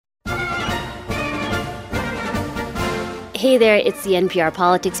Hey there, it's the NPR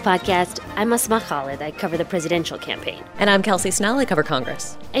Politics Podcast. I'm Asma Khalid. I cover the presidential campaign. And I'm Kelsey Snell. I cover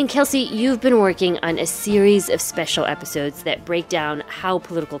Congress. And Kelsey, you've been working on a series of special episodes that break down how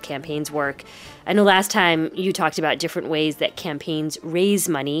political campaigns work. I know last time you talked about different ways that campaigns raise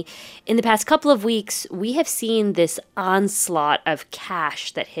money. In the past couple of weeks, we have seen this onslaught of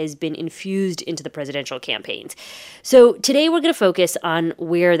cash that has been infused into the presidential campaigns. So today we're going to focus on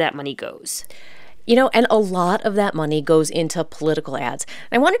where that money goes. You know, and a lot of that money goes into political ads.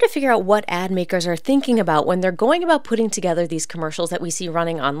 And I wanted to figure out what ad makers are thinking about when they're going about putting together these commercials that we see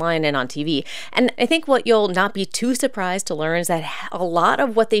running online and on TV. And I think what you'll not be too surprised to learn is that a lot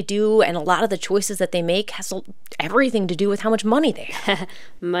of what they do and a lot of the choices that they make has everything to do with how much money they have.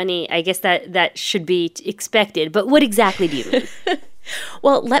 Money, I guess that should be expected. But what exactly do you mean?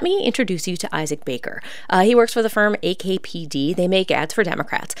 Well, let me introduce you to Isaac Baker. He works for the firm AKPD. They make ads for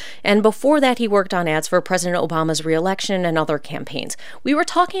Democrats. And before that, he worked on ads for President Obama's reelection and other campaigns. We were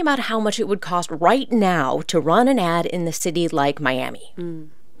talking about how much it would cost right now to run an ad in the city like Miami.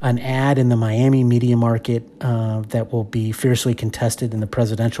 An ad in the Miami media market that will be fiercely contested in the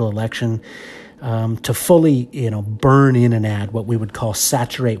presidential election. To fully, burn in an ad, what we would call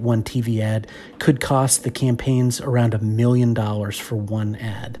saturate one TV ad, could cost the campaigns around $1 million for one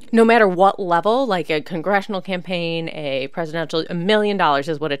ad. No matter what level, like a congressional campaign, a presidential, $1 million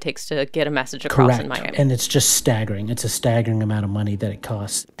is what it takes to get a message across in Miami. And it's just staggering. It's a staggering amount of money that it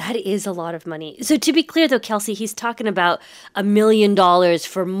costs. That is a lot of money. So to be clear, though, Kelsey, he's talking about $1 million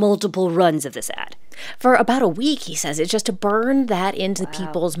for multiple runs of this ad. For about a week, he says. It's just to burn that into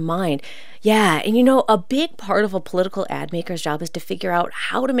people's mind. Yeah, and a big part of a political ad maker's job is to figure out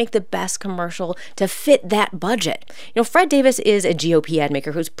how to make the best commercial to fit that budget. Fred Davis is a GOP ad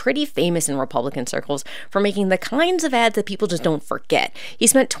maker who's pretty famous in Republican circles for making the kinds of ads that people just don't forget. He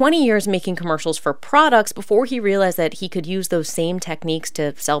spent 20 years making commercials for products before he realized that he could use those same techniques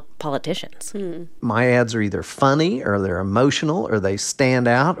to sell politicians. My ads are either funny or they're emotional or they stand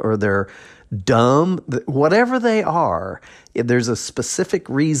out or they're dumb, whatever they are, there's a specific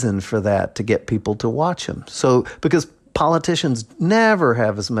reason for that to get people to watch them. So, because politicians never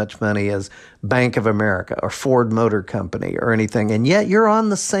have as much money as Bank of America or Ford Motor Company or anything, and yet you're on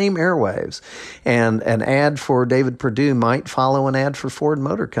the same airwaves. And an ad for David Perdue might follow an ad for Ford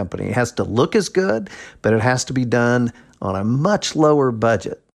Motor Company. It has to look as good, but it has to be done on a much lower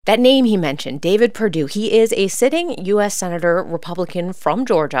budget. That name he mentioned, David Perdue, he is a sitting U.S. Senator, Republican from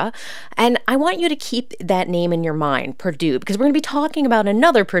Georgia. And I want you to keep that name in your mind, Perdue, because we're going to be talking about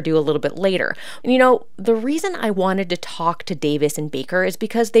another Perdue a little bit later. And the reason I wanted to talk to Davis and Baker is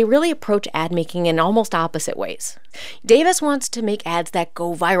because they really approach ad making in almost opposite ways. Davis wants to make ads that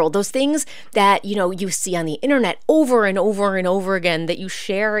go viral, those things that, you see on the internet over and over and over again that you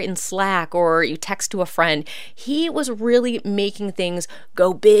share in Slack or you text to a friend. He was really making things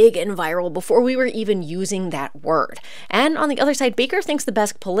go big and viral before we were even using that word. And on the other side, Baker thinks the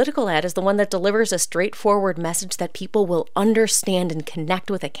best political ad is the one that delivers a straightforward message that people will understand and connect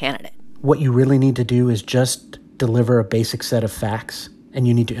with a candidate. What you really need to do is just deliver a basic set of facts, and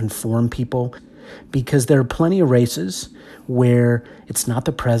you need to inform people, because there are plenty of races where it's not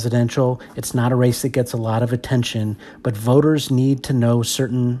the presidential, it's not a race that gets a lot of attention, but voters need to know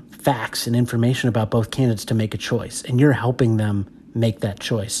certain facts and information about both candidates to make a choice, and you're helping them make that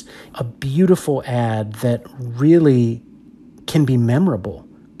choice. A beautiful ad that really can be memorable,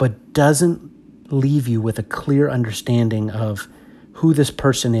 but doesn't leave you with a clear understanding of who this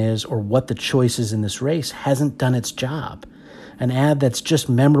person is or what the choice is in this race hasn't done its job. An ad that's just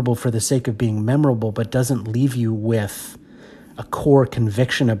memorable for the sake of being memorable, but doesn't leave you with a core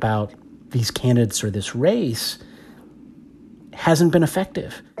conviction about these candidates or this race hasn't been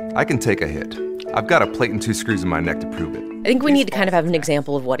effective. I can take a hit. I've got a plate and 2 screws in my neck to prove it. I think we need to kind of have an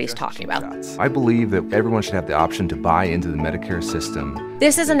example of what he's talking about. I believe that everyone should have the option to buy into the Medicare system.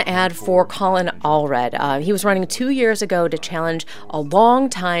 This is an ad for Colin Allred. He was running 2 years ago to challenge a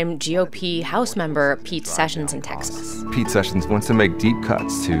longtime GOP House member, Pete Sessions, in Texas. Pete Sessions wants to make deep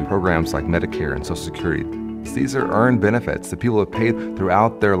cuts to programs like Medicare and Social Security. These are earned benefits that people have paid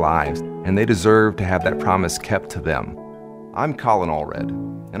throughout their lives, and they deserve to have that promise kept to them. I'm Colin Allred,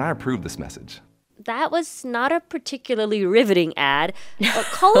 and I approve this message. That was not a particularly riveting ad.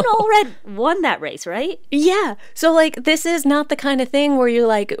 Colin Allred won that race, right? Yeah. So, this is not the kind of thing where you,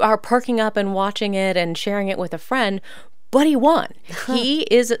 are perking up and watching it and sharing it with a friend, but he won. He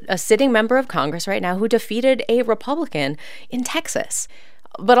is a sitting member of Congress right now who defeated a Republican in Texas.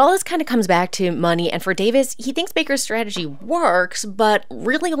 But all this kind of comes back to money, and for Davis, he thinks Baker's strategy works, but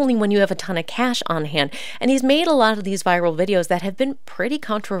really only when you have a ton of cash on hand. And he's made a lot of these viral videos that have been pretty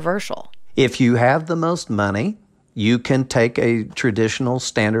controversial. If you have the most money, You can take a traditional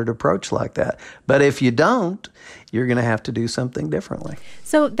standard approach like that. But if you don't, you're going to have to do something differently.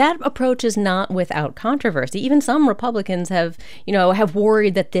 So that approach is not without controversy. Even some Republicans have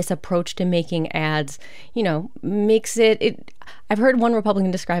worried that this approach to making ads, makes it I've heard one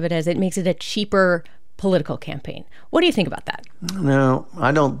Republican describe it as it makes it a cheaper political campaign. What do you think about that? No,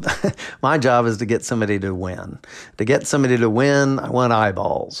 I don't. My job is to get somebody to win. To get somebody to win, I want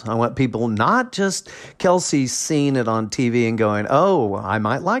eyeballs. I want people, not just Kelsey seeing it on TV and going, oh, I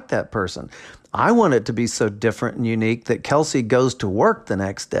might like that person. I want it to be so different and unique that Kelsey goes to work the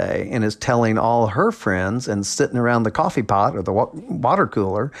next day and is telling all her friends and sitting around the coffee pot or the water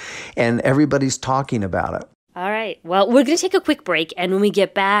cooler, and everybody's talking about it. All right. Well, we're going to take a quick break. And when we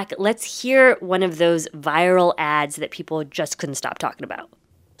get back, let's hear one of those viral ads that people just couldn't stop talking about.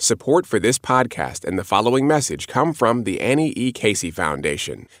 Support for this podcast and the following message come from the Annie E. Casey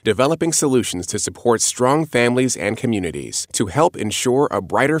Foundation, developing solutions to support strong families and communities to help ensure a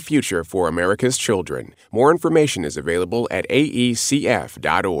brighter future for America's children. More information is available at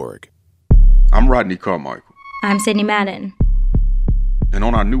aecf.org. I'm Rodney Carmichael. I'm Sydney Madden. And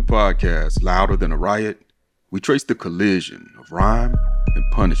on our new podcast, Louder Than a Riot, we trace the collision of rhyme and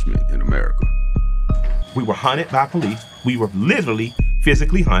punishment in America. We were hunted by police. We were literally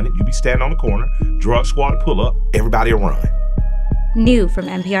physically hunted. You'd be standing on the corner, drug squad would pull up, everybody would run. New from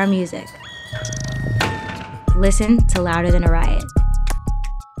NPR Music. Listen to Louder Than a Riot.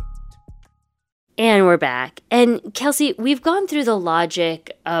 And we're back. And Kelsey, we've gone through the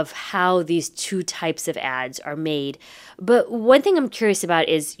logic of how these two types of ads are made. But one thing I'm curious about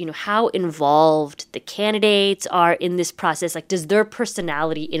is, how involved the candidates are in this process. Like, does their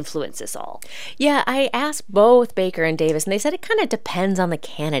personality influence this all? Yeah, I asked both Baker and Davis, and they said it kind of depends on the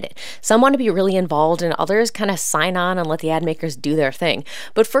candidate. Some want to be really involved, and others kind of sign on and let the ad makers do their thing.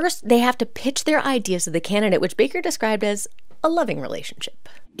 But first, they have to pitch their ideas to the candidate, which Baker described as a loving relationship.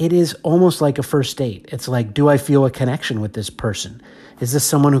 It is almost like a first date. It's like, do I feel a connection with this person? Is this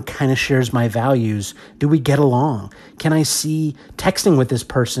someone who kind of shares my values? Do we get along? Can I see texting with this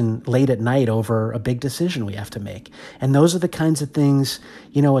person late at night over a big decision we have to make? And those are the kinds of things,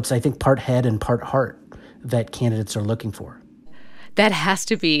 it's, I think, part head and part heart that candidates are looking for. That has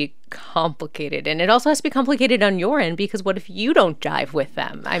to be complicated. And it also has to be complicated on your end, because what if you don't jive with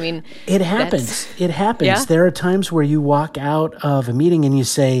them? I mean, it happens. It happens. Yeah? There are times where you walk out of a meeting and you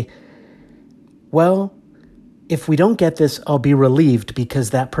say, well, if we don't get this, I'll be relieved because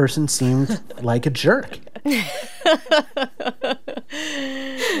that person seemed like a jerk.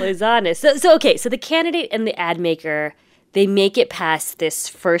 Was honest. So the candidate and the ad maker, they make it past this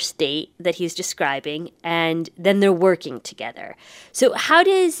first date that he's describing, and then they're working together. So how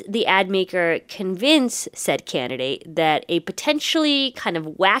does the ad maker convince said candidate that a potentially kind of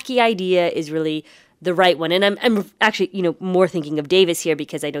wacky idea is really the right one? And I'm actually, more thinking of Davis here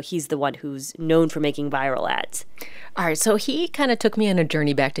because I know he's the one who's known for making viral ads. All right, so he kind of took me on a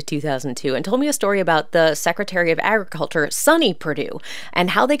journey back to 2002 and told me a story about the Secretary of Agriculture, Sonny Perdue, and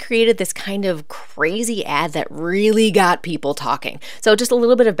how they created this kind of crazy ad that really got people talking. So just a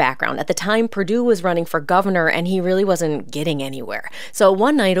little bit of background. At the time, Perdue was running for governor, and he really wasn't getting anywhere. So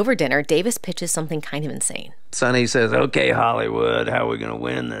one night over dinner, Davis pitches something kind of insane. Sonny says, okay, Hollywood, how are we going to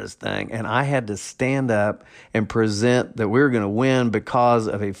win this thing? And I had to stand up and present that we were going to win because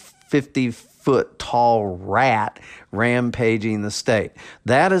of a 50-foot tall rat rampaging the state.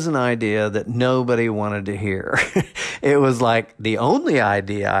 That is an idea that nobody wanted to hear. It was like the only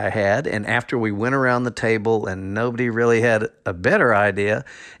idea I had, and after we went around the table and nobody really had a better idea,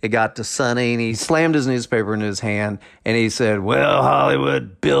 it got to Sonny, and he slammed his newspaper into his hand, and he said, well,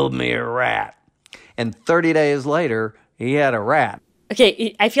 Hollywood, build me a rat. And 30 days later, he had a rat.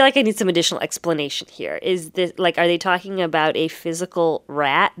 Okay, I feel like I need some additional explanation here. Is this, are they talking about a physical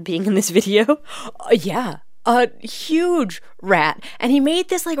rat being in this video? Yeah, a huge rat. And he made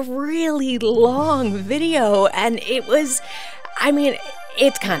this, really long video, and it was,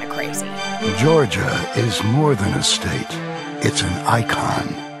 it's kind of crazy. Georgia is more than a state. It's an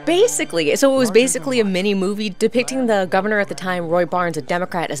icon. Basically. So it was basically a mini movie depicting the governor at the time, Roy Barnes, a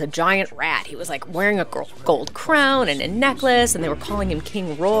Democrat, as a giant rat. He was wearing a gold crown and a necklace, and they were calling him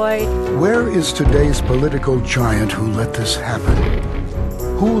King Roy. Where is today's political giant who let this happen?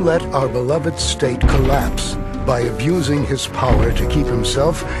 Who let our beloved state collapse by abusing his power to keep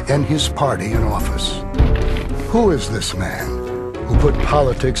himself and his party in office? Who is this man who put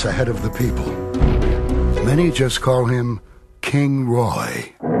politics ahead of the people? Many just call him King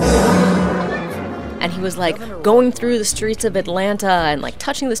Roy. and he was like going through the streets of Atlanta and like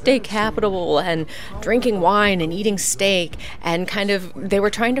touching the state capitol and drinking wine and eating steak, and kind of they were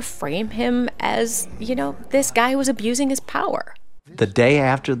trying to frame him as, you know, this guy who was abusing his power. The day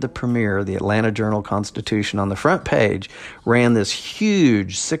after the premiere, the Atlanta Journal-Constitution on the front page ran this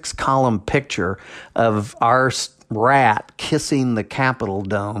huge 6-column picture of our rat kissing the Capitol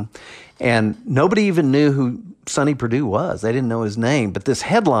dome. And nobody even knew who Sonny Perdue was. They didn't know his name. But this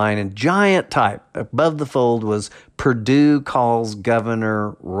headline in giant type above the fold was, "Perdue calls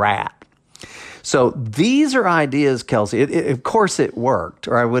governor rat." So these are ideas, Kelsey. Of course it worked,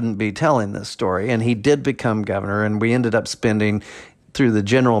 or I wouldn't be telling this story. And he did become governor, and we ended up spending through the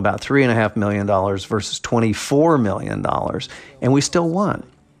general about $3.5 million versus $24 million, and we still won.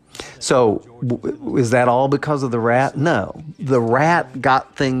 So is that all because of the rat? No. The rat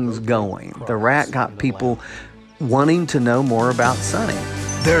got things going. The rat got people wanting to know more about Sonny.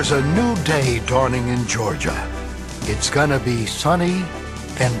 There's a new day dawning in Georgia. It's gonna be sunny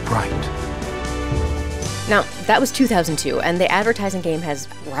and bright. Now, that was 2002, and the advertising game has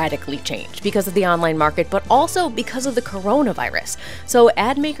radically changed because of the online market, but also because of the coronavirus. So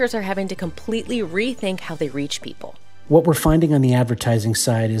ad makers are having to completely rethink how they reach people. What we're finding on the advertising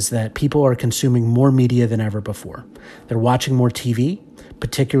side is that people are consuming more media than ever before. They're watching more TV,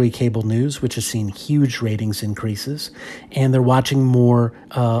 particularly cable news, which has seen huge ratings increases, and they're watching more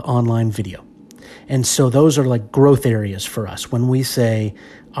online video. And so those are like growth areas for us. When we say,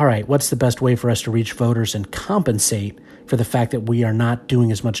 all right, what's the best way for us to reach voters and compensate for the fact that we are not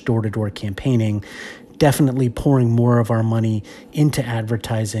doing as much door-to-door campaigning, definitely pouring more of our money into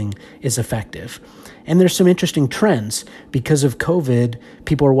advertising is effective. And there's some interesting trends. Because of COVID,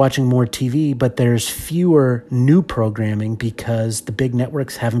 people are watching more TV, but there's fewer new programming because the big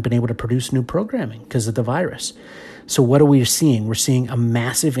networks haven't been able to produce new programming because of the virus. So what are we seeing? We're seeing a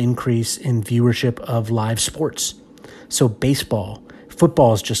massive increase in viewership of live sports. So baseball,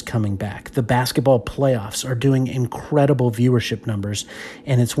 football is just coming back. The basketball playoffs are doing incredible viewership numbers,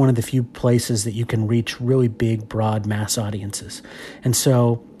 and it's one of the few places that you can reach really big, broad mass audiences. And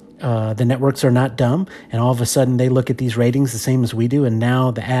so the networks are not dumb, and all of a sudden they look at these ratings the same as we do, and now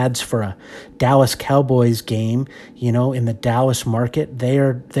the ads for a Dallas Cowboys game, you know, in the Dallas market,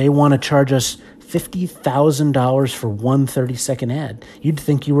 they want to charge us $50,000 for one 30-second ad. You'd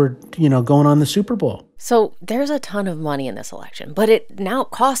think you were, going on the Super Bowl. So there's a ton of money in this election, but it now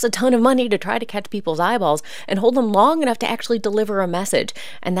costs a ton of money to try to catch people's eyeballs and hold them long enough to actually deliver a message.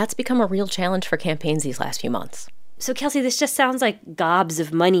 And that's become a real challenge for campaigns these last few months. So, Kelsey, this just sounds like gobs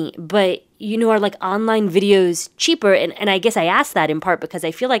of money, but, are like online videos cheaper? And I guess I asked that in part because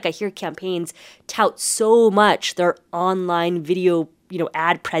I feel like I hear campaigns tout so much their online video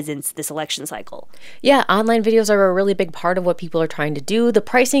ad presence this election cycle. Yeah, online videos are a really big part of what people are trying to do. The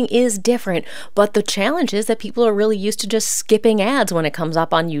pricing is different, but the challenge is that people are really used to just skipping ads when it comes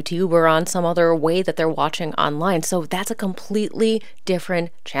up on YouTube or on some other way that they're watching online. So that's a completely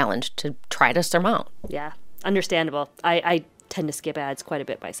different challenge to try to surmount. Yeah, understandable. I tend to skip ads quite a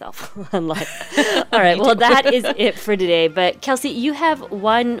bit myself online. All right, well, that is it for today. But Kelsey, you have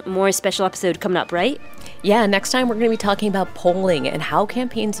one more special episode coming up, right? Yeah, next time we're going to be talking about polling and how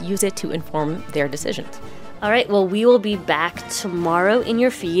campaigns use it to inform their decisions. All right, well, we will be back tomorrow in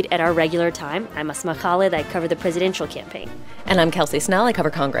your feed at our regular time. I'm Asma Khalid. I cover the presidential campaign. And I'm Kelsey Snell. I cover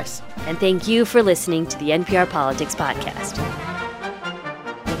Congress. And thank you for listening to the NPR Politics Podcast.